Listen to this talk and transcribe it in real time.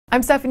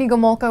I'm Stephanie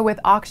Gomolka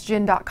with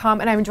Oxygen.com,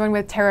 and I'm joined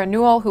with Terra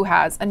Newell, who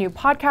has a new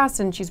podcast,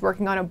 and she's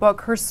working on a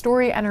book. Her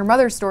story and her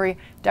mother's story,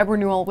 Debra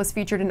Newell, was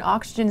featured in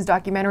Oxygen's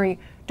documentary,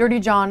 Dirty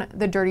John,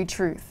 The Dirty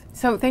Truth.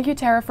 So thank you,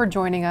 Terra, for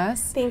joining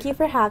us. Thank you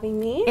for having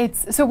me.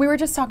 So we were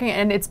just talking,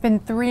 and it's been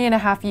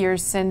 3.5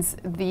 years since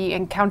the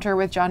encounter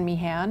with John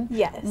Meehan.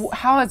 Yes.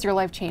 How has your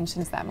life changed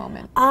since that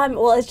moment?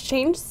 Well, it's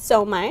changed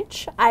so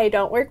much. I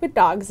don't work with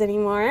dogs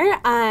anymore.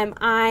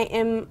 I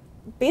am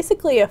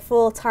basically a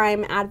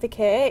full-time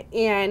advocate,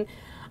 and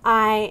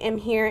I am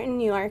here in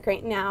New York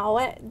right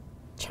now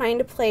trying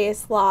to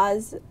place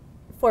laws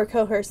for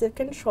coercive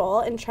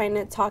control and trying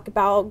to talk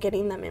about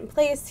getting them in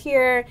place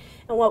here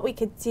and what we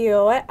could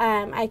do.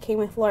 I came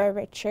with Laura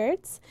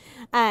Richards.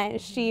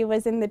 She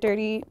was in the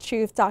Dirty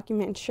Truth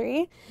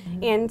documentary,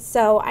 and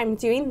so I'm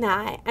doing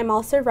that. I'm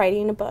also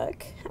writing a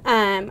book,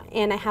 and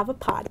I have a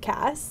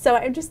podcast. So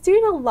I'm just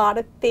doing a lot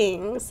of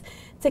things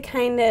to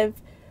kind of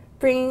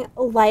bring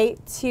light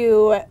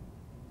to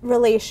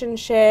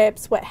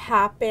relationships, what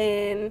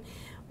happened,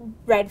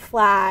 red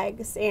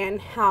flags, and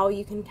how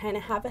you can kind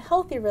of have a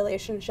healthy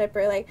relationship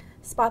or like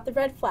spot the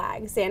red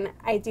flags. And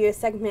I do a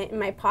segment in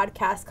my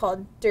podcast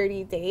called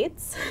Dirty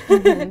Dates.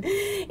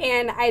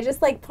 And I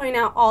just like point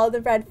out all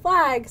the red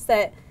flags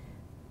that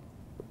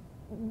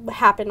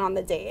happen on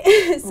the date.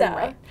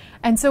 Right.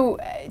 And so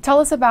tell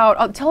us a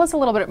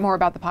little bit more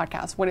about the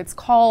podcast, what it's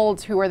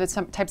called, who are the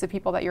types of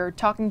people that you're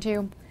talking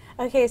to.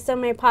 Okay, so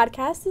my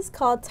podcast is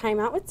called Time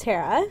Out with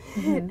Terra.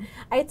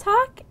 I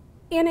talk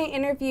and I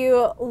interview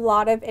a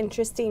lot of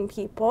interesting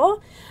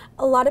people,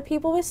 a lot of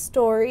people with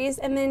stories,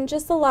 and then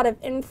just a lot of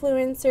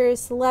influencers,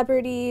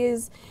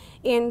 celebrities,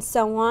 and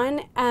so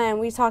on.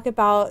 We talk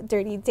about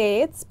dirty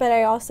dates, but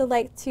I also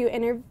like to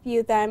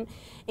interview them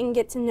and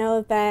get to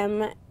know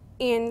them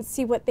and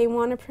see what they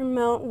want to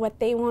promote, what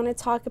they want to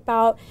talk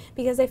about,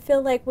 because I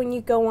feel like when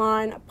you go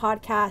on a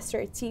podcast or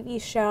a TV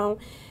show,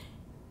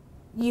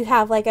 you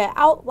have like an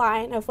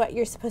outline of what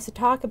you're supposed to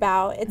talk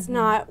about. It's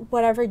not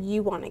whatever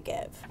you want to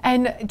give.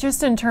 And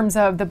just in terms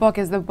of the book,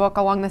 is the book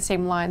along the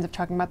same lines of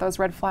talking about those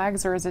red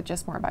flags, or is it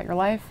just more about your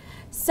life?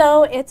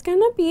 So it's going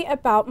to be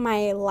about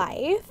my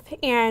life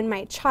and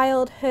my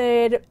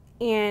childhood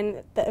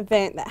and the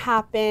event that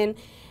happened,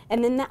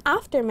 and then the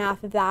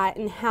aftermath of that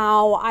and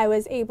how I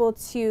was able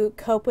to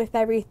cope with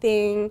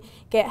everything,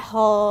 get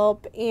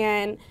help,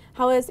 and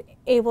how I was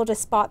able to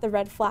spot the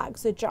red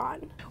flags with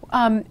John.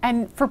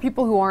 And for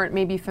people who aren't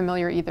maybe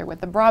familiar either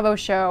with the Bravo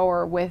show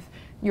or with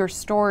your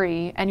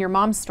story and your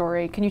mom's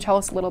story, can you tell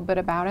us a little bit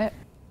about it?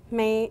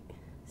 My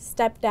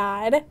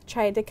stepdad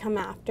tried to come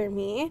after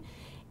me,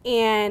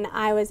 and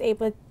I was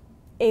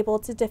able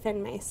to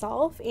defend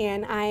myself,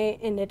 and I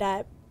ended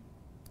up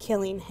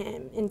killing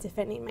him and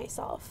defending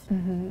myself.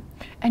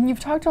 And you've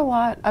talked a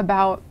lot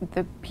about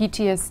the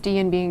PTSD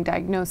and being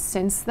diagnosed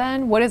since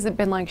then. What has it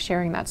been like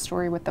sharing that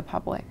story with the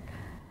public?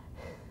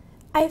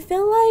 I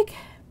feel like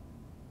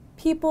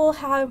people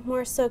have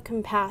more so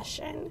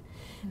compassion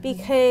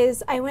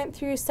because I went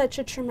through such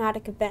a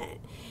traumatic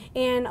event.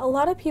 And a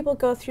lot of people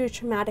go through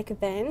traumatic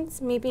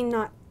events, maybe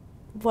not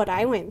what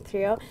I went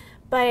through,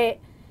 but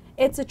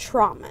it's a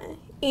trauma.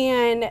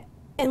 And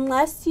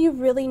unless you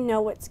really know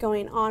what's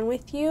going on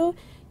with you,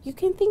 you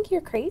can think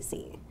you're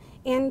crazy.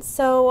 And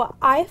so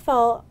I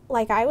felt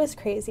like I was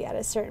crazy at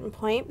a certain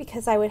point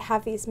because I would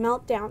have these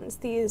meltdowns,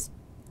 these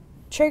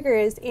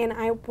triggers, and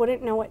I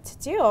wouldn't know what to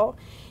do.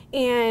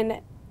 And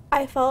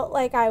I felt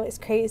like I was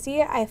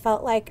crazy. I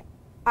felt like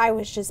I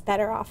was just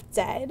better off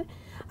dead.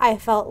 I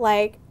felt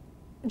like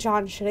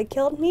John should have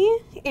killed me.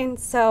 And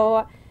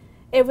so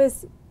it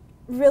was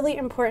really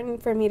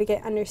important for me to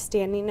get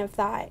understanding of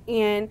that.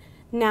 And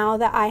now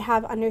that I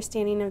have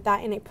understanding of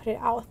that and I put it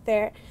out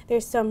there,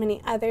 there's so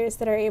many others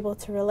that are able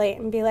to relate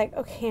and be like,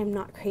 okay, I'm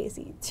not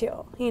crazy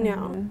too, you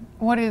know.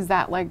 What is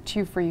that like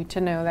too for you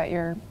to know that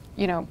you're,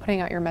 putting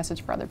out your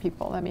message for other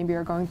people that maybe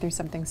are going through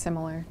something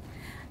similar?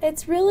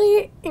 It's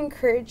really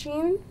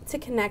encouraging to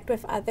connect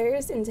with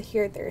others and to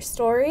hear their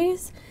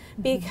stories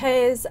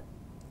because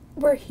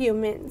we're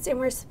humans and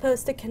we're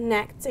supposed to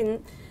connect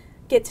and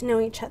get to know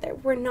each other.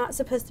 We're not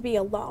supposed to be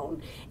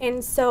alone.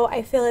 And so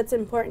I feel it's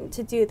important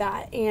to do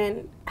that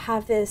and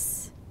have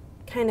this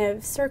kind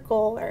of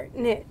circle or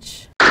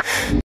niche.